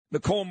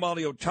Nicole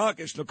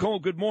Malliotakis. Nicole,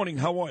 good morning.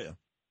 How are you?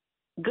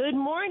 Good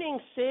morning,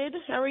 Sid.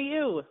 How are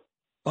you?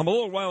 I'm a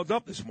little riled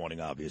up this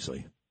morning,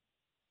 obviously.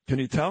 Can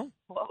you tell?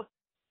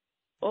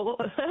 What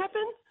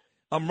happened?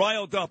 I'm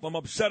riled up. I'm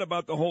upset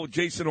about the whole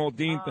Jason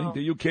Aldean thing. Do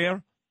you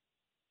care?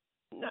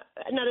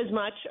 Not as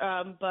much,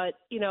 but,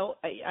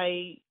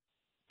 I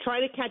try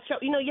to catch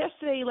up.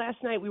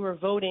 Last night, we were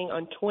voting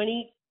on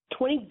 20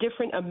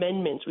 different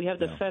amendments. We have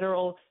the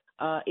federal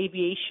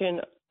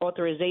aviation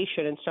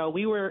authorization, and so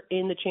we were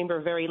in the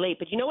chamber very late.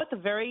 But you know what the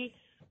very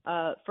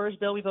first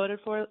bill we voted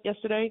for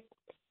yesterday?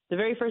 The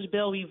very first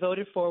bill we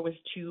voted for was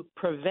to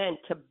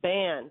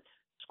ban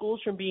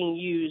schools from being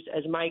used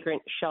as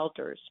migrant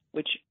shelters,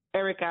 which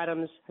Eric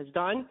Adams has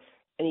done,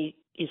 and he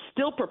is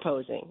still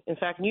proposing. In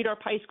fact, New York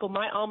High School,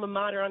 my alma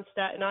mater on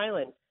Staten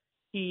Island,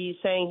 he's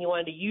saying he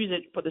wanted to use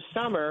it for the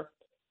summer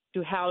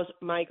to house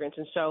migrants.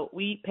 And so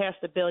we passed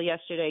a bill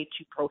yesterday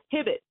to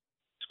prohibit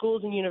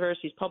schools and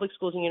universities, public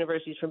schools and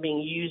universities, from being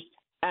used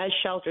as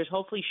shelters.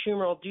 Hopefully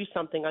Schumer will do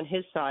something on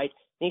his side,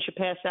 and he should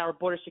pass our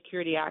Border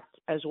Security Act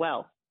as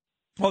well.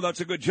 Oh,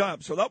 that's a good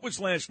job. So that was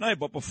last night.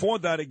 But before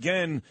that,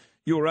 again,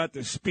 you were at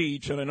the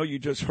speech, and I know you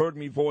just heard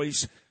me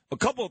voice a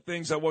couple of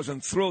things I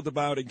wasn't thrilled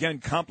about. Again,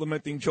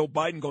 complimenting Joe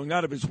Biden, going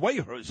out of his way,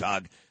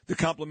 Herzog, to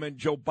compliment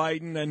Joe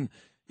Biden, and,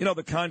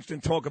 the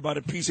constant talk about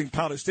appeasing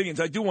Palestinians.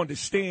 I do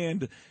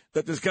understand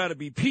that there's got to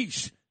be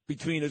peace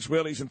between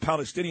Israelis and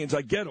Palestinians.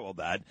 I get all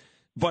that.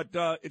 But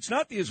it's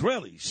not the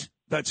Israelis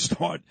that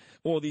start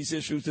all these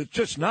issues. It's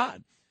just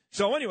not.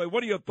 So anyway,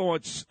 what are your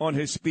thoughts on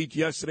his speech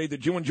yesterday?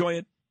 Did you enjoy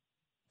it?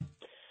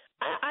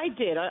 I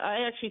did.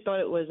 I actually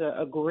thought it was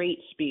a great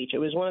speech. It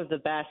was one of the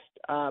best.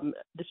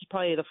 This is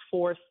probably the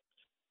fourth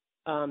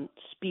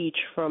speech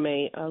from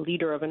a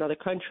leader of another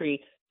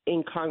country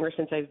in Congress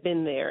since I've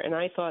been there, and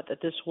I thought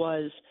that this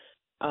was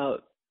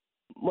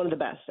one of the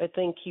best. I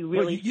think he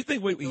really. Well, you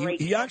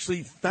think he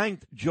actually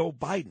thanked Joe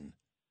Biden?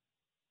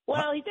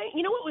 Well,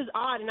 you know what was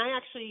odd, and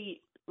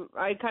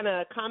I kind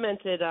of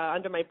commented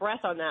under my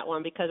breath on that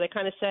one because I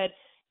kind of said,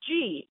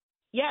 "Gee,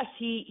 yes,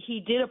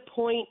 he did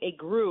appoint a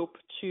group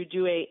to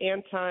do a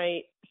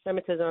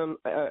anti-Semitism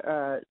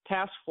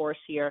task force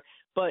here."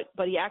 But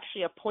he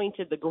actually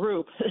appointed the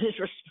group,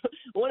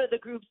 one of the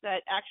groups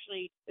that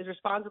actually is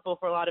responsible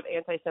for a lot of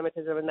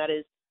anti-Semitism, and that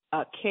is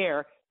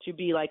CARE, to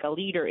be like a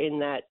leader in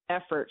that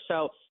effort.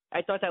 So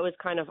I thought that was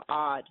kind of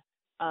odd.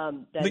 I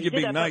think you're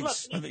being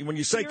nice. I think when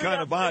you say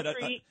kind of odd,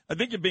 I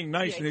think you're being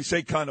nice when you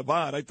say kind of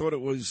odd. I thought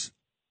it was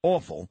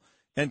awful.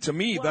 And to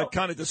me, that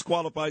kind of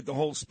disqualified the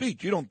whole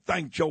speech. You don't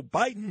thank Joe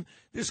Biden.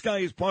 This guy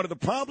is part of the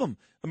problem.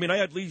 I mean, I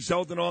had Lee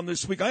Zeldin on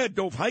this week. I had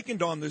Dov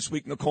Hikind on this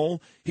week,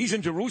 Nicole. He's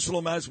in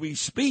Jerusalem as we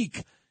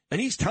speak. And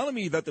he's telling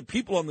me that the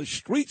people on the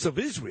streets of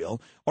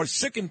Israel are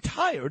sick and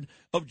tired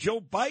of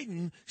Joe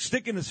Biden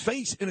sticking his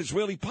face in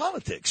Israeli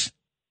politics.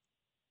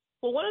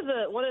 Well, one of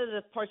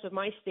the parts of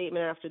my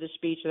statement after the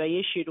speech that I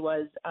issued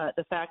was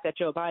the fact that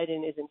Joe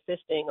Biden is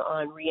insisting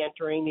on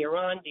reentering the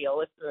Iran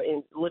deal,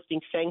 lifting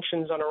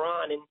sanctions on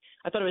Iran, and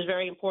I thought it was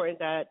very important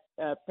that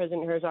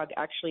President Herzog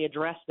actually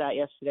addressed that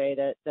yesterday.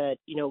 That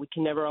we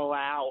can never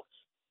allow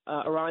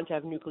Iran to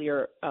have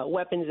nuclear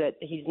weapons. That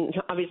he's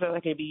obviously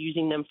not going to be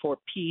using them for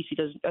peace.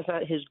 That's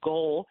not his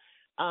goal.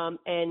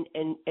 And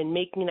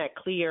making that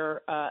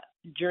clear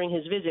during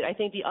his visit. I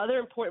think the other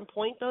important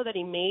point, though, that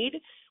he made,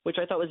 which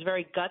I thought was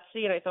very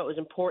gutsy and I thought was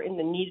important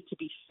and needed to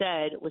be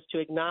said, was to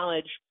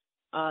acknowledge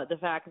the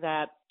fact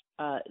that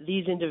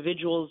these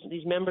individuals,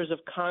 these members of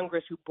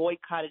Congress who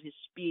boycotted his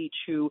speech,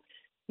 who,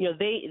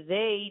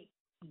 they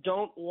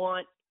don't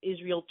want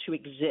Israel to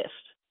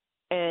exist.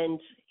 And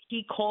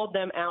he called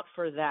them out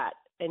for that.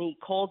 And he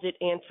called it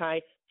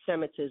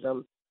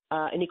anti-Semitism.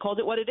 And he called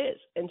it what it is.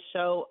 And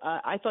so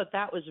I thought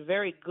that was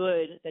very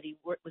good that he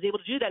was able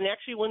to do that. And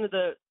actually one of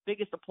the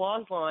biggest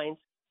applause lines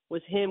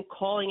was him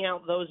calling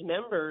out those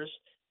members.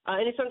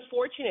 And it's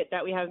unfortunate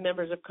that we have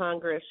members of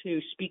Congress who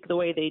speak the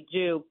way they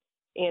do,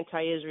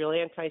 anti-Israel,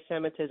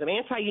 anti-Semitism,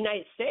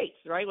 anti-United States,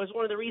 right? It was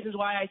one of the reasons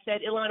why I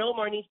said Ilhan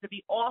Omar needs to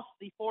be off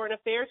the Foreign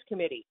Affairs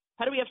Committee.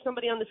 How do we have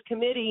somebody on this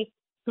committee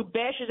who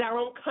bashes our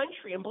own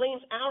country and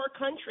blames our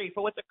country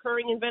for what's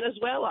occurring in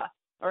Venezuela,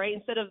 all right,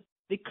 instead of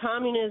the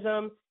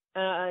communism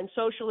and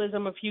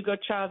socialism of Hugo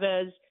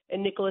Chavez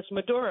and Nicolas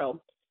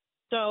Maduro.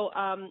 So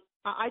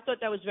I thought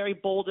that was very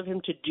bold of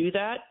him to do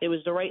that. It was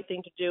the right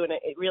thing to do, and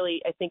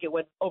I think it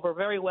went over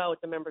very well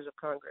with the members of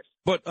Congress.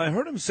 But I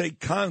heard him say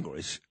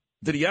Congress.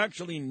 Did he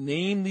actually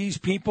name these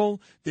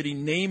people? Did he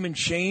name and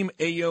shame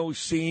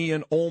AOC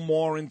and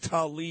Omar and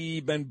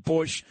Tlaib and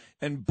Bush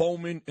and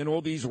Bowman and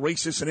all these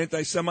racists and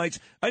anti-Semites?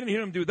 I didn't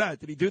hear him do that.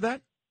 Did he do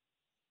that?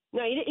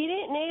 No, he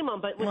didn't name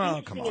them, but what's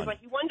interesting is,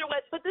 you wonder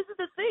but this is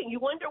the thing, you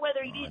wonder whether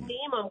he didn't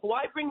name them.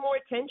 Why bring more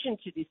attention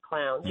to these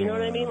clowns? You know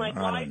what I mean?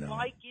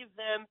 Why give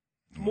them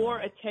more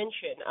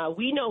attention?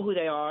 We know who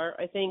they are.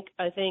 I think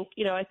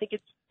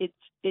it's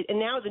and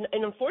now,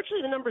 and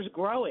unfortunately, the number's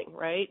growing.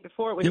 Right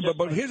before it was. Yeah, just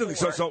but like here's the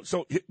thing. 4.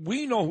 So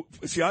we know.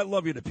 See, I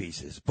love you to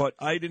pieces, but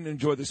I didn't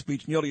enjoy the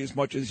speech nearly as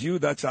much as you.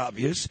 That's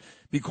obvious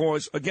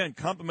because, again,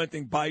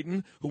 complimenting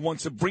Biden, who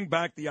wants to bring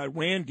back the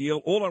Iran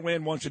deal. All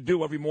Iran wants to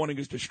do every morning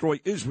is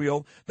destroy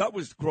Israel. That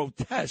was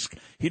grotesque.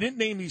 He didn't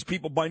name these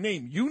people by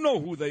name. You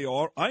know who they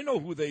are. I know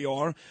who they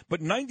are.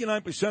 But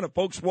 99% of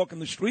folks walking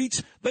the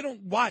streets, they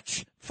don't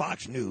watch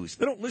Fox News.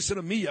 They don't listen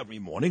to me every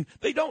morning.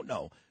 They don't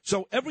know.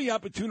 So every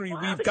opportunity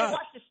we've got. They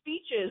watch the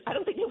speeches. I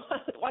don't think they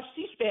watch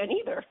C-SPAN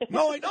either.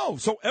 No, I know.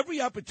 So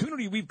every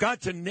opportunity we've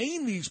got to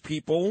name these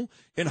people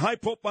in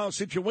high-profile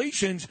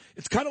situations,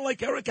 it's kind of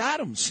like Eric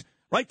Adams,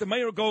 right? The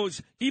mayor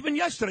goes, even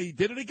yesterday he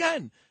did it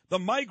again. The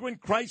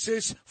migrant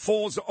crisis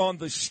falls on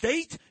the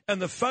state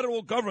and the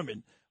federal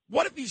government.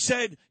 What if he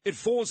said it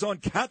falls on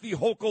Kathy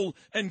Hochul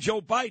and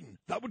Joe Biden?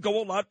 That would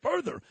go a lot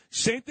further.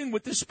 Same thing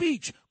with the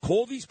speech.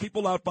 Call these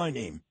people out by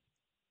name.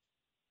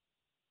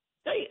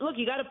 Hey, look,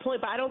 you got a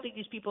point, but I don't think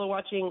these people are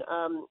watching.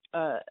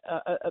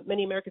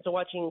 Many Americans are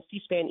watching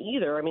C-SPAN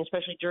either. I mean,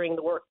 especially during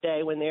the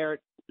workday when they're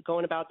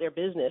going about their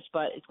business.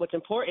 But what's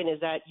important is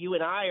that you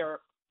and I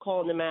are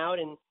calling them out,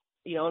 and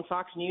on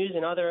Fox News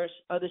and other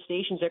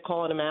stations, they're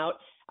calling them out,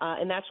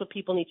 and that's what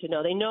people need to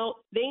know. They know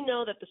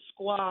that the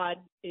squad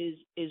is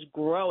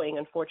growing,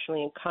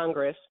 unfortunately, in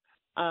Congress.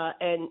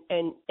 And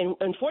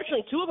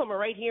unfortunately, 2 of them are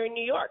right here in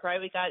New York,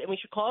 right? And we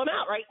should call them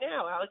out right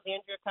now.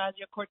 Alexandria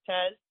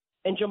Ocasio-Cortez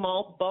and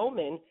Jamal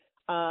Bowman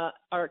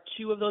are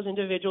 2 of those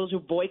individuals who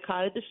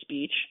boycotted the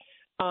speech.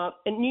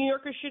 And New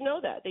Yorkers should know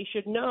that. They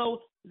should know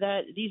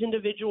that these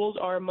individuals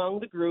are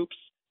among the groups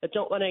that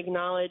don't want to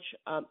acknowledge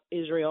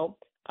Israel.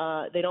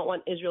 They don't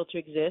want Israel to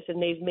exist,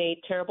 and they've made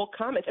terrible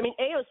comments. I mean,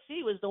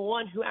 AOC was the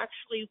one who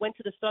actually went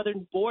to the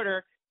southern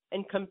border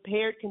and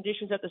compared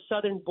conditions at the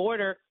southern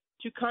border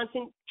to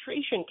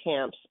concentration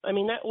camps. I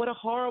mean, what a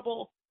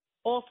horrible,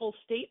 awful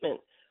statement.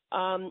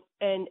 And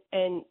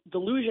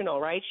delusional,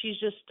 right? She's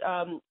just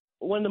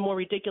one of the more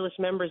ridiculous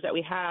members that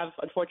we have,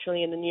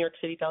 unfortunately, in the New York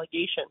City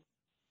delegation.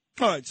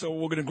 All right, so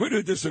we're going to agree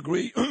to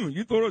disagree.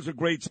 You thought it was a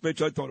great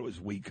speech. I thought it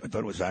was weak. I thought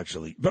it was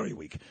actually very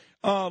weak.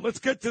 Let's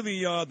get to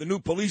the new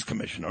police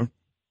commissioner,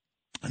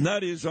 and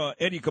that is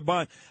Eddie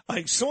Caban.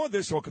 I saw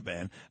this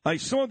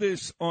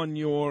on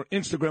your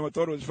Instagram. I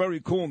thought it was very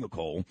cool,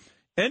 Nicole.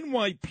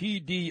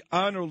 NYPD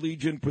Honor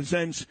Legion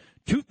presents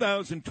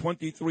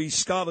 2023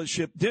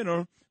 Scholarship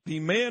Dinner. The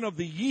Man of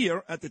the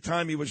Year, at the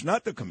time he was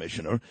not the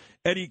commissioner,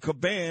 Eddie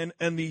Caban,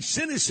 and the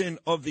Citizen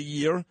of the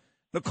Year,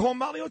 Nicole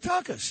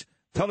Malliotakis.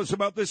 Tell us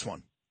about this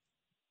one.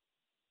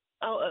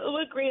 Oh,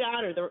 what a great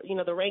honor!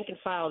 The rank and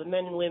file, the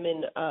men and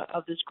women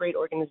of this great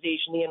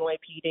organization, the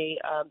NYPD,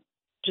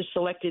 just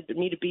selected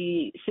me to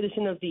be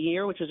Citizen of the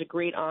Year, which was a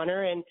great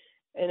honor. And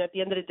at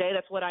the end of the day,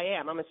 that's what I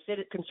am. I'm a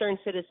concerned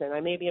citizen. I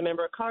may be a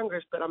member of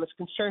Congress, but I'm a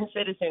concerned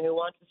citizen who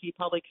wants to see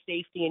public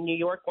safety in New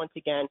York once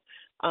again.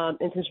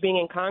 And since being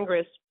in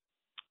Congress,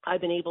 I've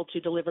been able to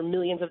deliver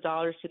millions of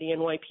dollars to the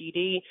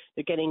NYPD.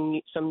 They're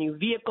getting some new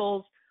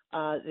vehicles.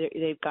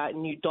 They've got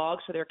new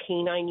dogs for their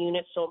canine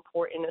units, so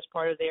important as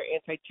part of their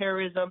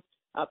anti-terrorism,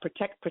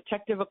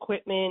 protective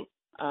equipment,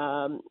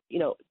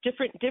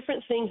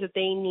 different things that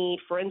they need,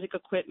 forensic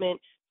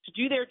equipment to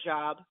do their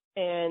job.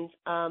 And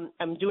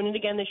I'm doing it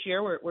again this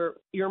year. We're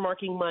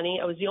earmarking money.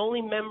 I was the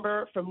only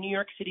member from New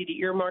York City to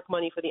earmark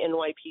money for the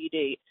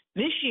NYPD.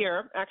 This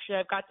year, actually,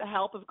 I've got the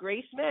help of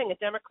Grace Meng, a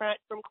Democrat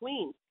from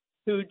Queens,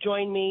 who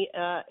joined me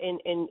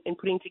in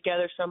putting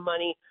together some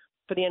money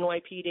for the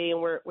NYPD, and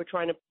we're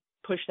trying to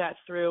push that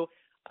through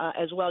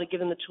as well to give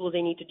them the tools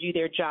they need to do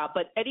their job.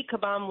 But Eddie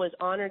Caban was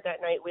honored that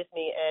night with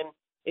me, and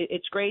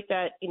it's great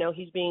that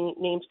he's being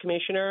named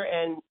commissioner.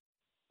 And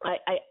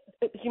I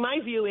see, my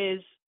view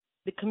is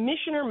the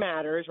commissioner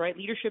matters, right?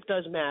 Leadership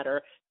does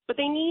matter, but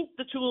they need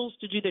the tools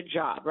to do their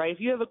job, right? If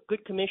you have a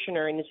good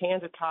commissioner and his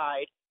hands are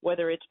tied,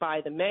 whether it's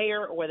by the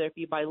mayor or whether it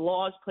be by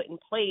laws put in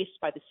place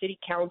by the city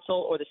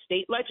council or the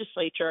state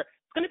legislature,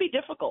 it's going to be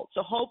difficult.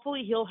 So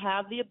hopefully he'll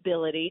have the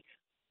ability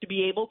to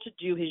be able to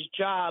do his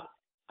job.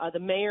 The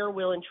mayor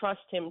will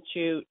entrust him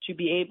to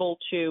be able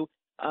to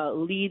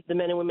lead the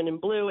men and women in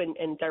blue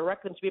and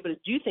direct them to be able to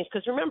do things.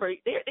 Because remember,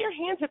 their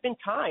hands have been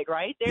tied,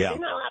 right? They're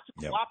not allowed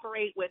to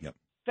cooperate with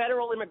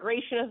federal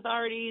immigration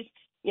authorities.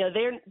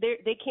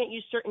 They can't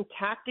use certain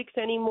tactics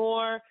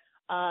anymore.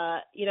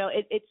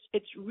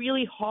 It's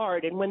really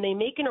hard. And when they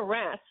make an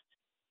arrest,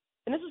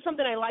 and this is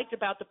something I liked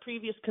about the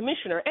previous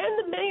commissioner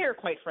and the mayor,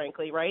 quite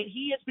frankly, right?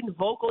 He has been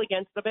vocal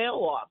against the bail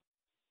law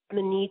and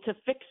the need to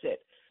fix it.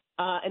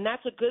 And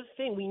that's a good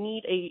thing. We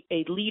need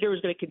a leader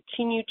who's going to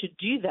continue to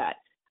do that.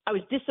 I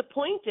was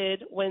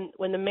disappointed when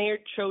the mayor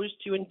chose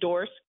to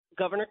endorse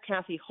Governor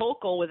Kathy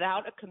Hochul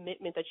without a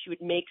commitment that she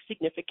would make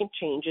significant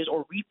changes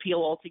or repeal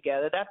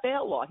altogether that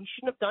bail law. He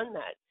shouldn't have done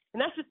that.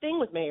 And that's the thing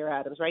with Mayor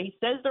Adams, right? He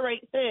says the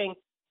right thing,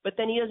 but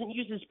then he doesn't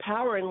use his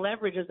power and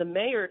leverage as the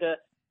mayor to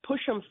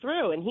push him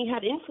through. And he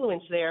had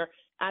influence there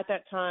at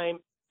that time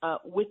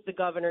with the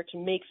governor to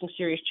make some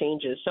serious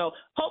changes. So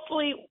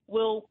hopefully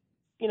we'll,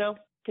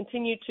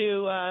 continue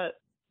to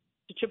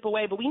to chip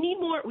away. But we need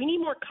more. We need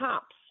more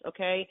cops.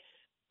 Okay,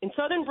 in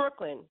southern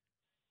Brooklyn,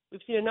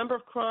 we've seen a number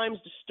of crimes,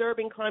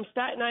 disturbing crimes.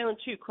 Staten Island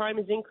too. Crime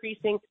is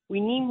increasing. We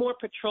need more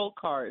patrol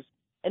cars,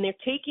 and they're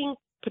taking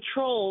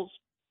patrols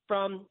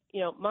from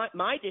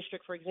my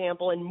district, for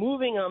example, and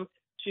moving them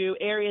to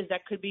areas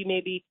that could be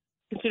maybe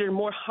considered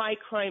more high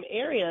crime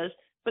areas,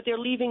 but they're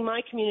leaving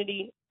my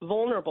community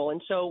vulnerable.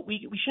 And so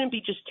we shouldn't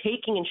be just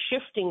taking and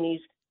shifting these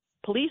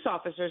police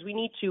officers. We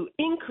need to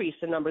increase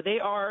the number. They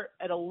are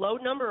at a low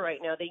number right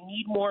now. They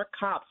need more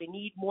cops. They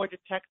need more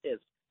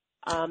detectives.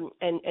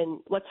 And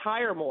let's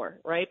hire more,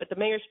 right? But the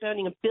mayor's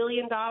spending $1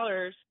 billion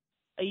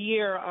a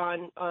year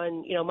on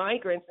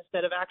migrants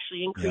instead of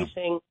actually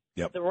increasing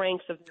the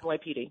ranks of the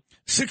NYPD.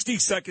 60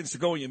 seconds to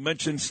go. You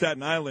mentioned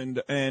Staten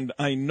Island, and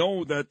I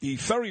know that the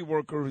ferry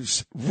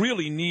workers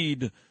really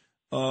need,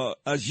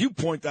 as you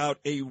point out,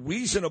 a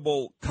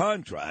reasonable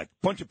contract.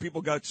 A bunch of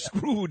people got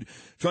screwed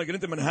trying to get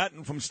into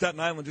Manhattan from Staten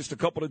Island just a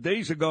couple of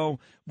days ago.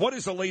 What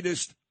is the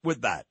latest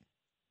with that?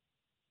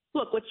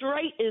 Look, what's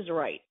right is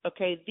right,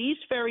 okay? These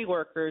ferry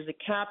workers, the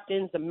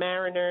captains, the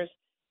mariners,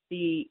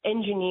 the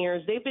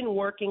engineers, they've been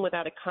working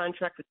without a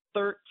contract for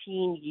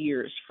 13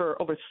 years for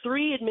over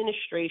 3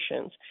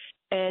 administrations,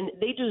 and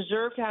they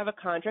deserve to have a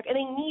contract, and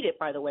they need it,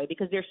 by the way,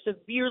 because they're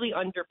severely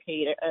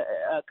underpaid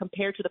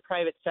compared to the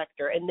private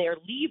sector, and they're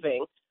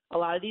leaving a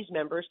lot of these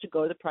members to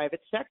go to the private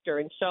sector.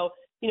 And so,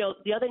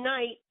 the other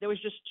night there was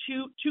just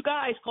two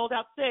guys called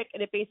out sick,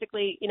 and it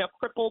basically,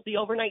 crippled the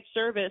overnight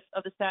service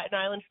of the Staten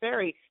Island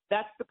ferry.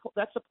 That's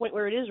the point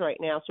where it is right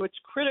now. So it's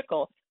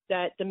critical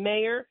that the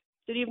mayor,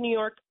 City of New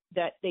York,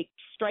 that they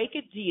strike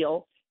a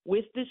deal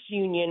with this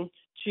union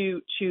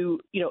to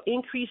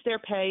increase their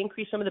pay,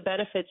 increase some of the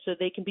benefits, so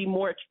they can be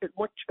more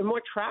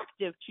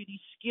attractive to these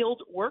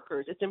skilled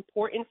workers. It's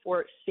important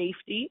for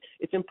safety.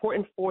 It's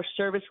important for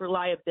service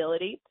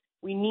reliability.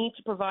 We need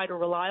to provide a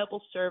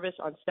reliable service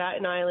on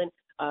Staten Island,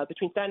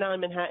 between Staten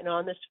Island and Manhattan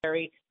on this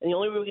ferry. And the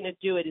only way we're going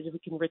to do it is if we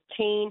can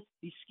retain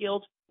these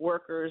skilled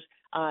workers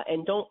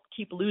and don't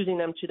keep losing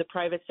them to the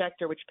private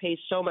sector, which pays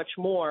so much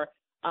more.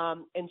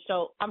 And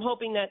so I'm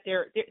hoping that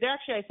they're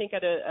actually, I think,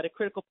 at a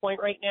critical point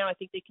right now. I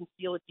think they can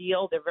seal a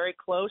deal. They're very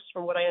close,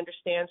 from what I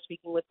understand,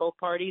 speaking with both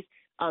parties.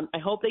 I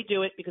hope they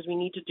do it, because we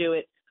need to do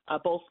it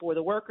both for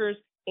the workers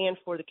and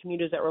for the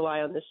commuters that rely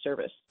on this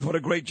service. What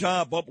a great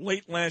job. Up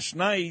late last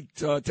night,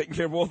 taking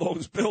care of all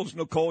those bills,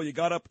 Nicole. You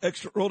got up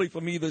extra early for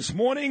me this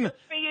morning. Good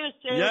for you,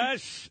 Tim.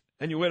 Yes.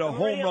 And you hit a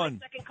home run.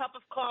 Second cup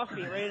of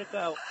coffee, ready to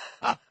go.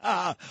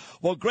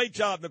 Well, great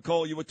job,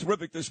 Nicole. You were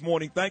terrific this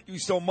morning. Thank you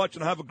so much,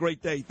 and have a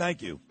great day.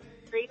 Thank you.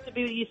 Great to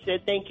be with you,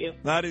 Sid. Thank you.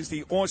 That is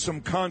the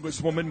awesome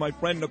Congresswoman, my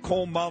friend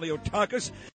Nicole Malliotakis.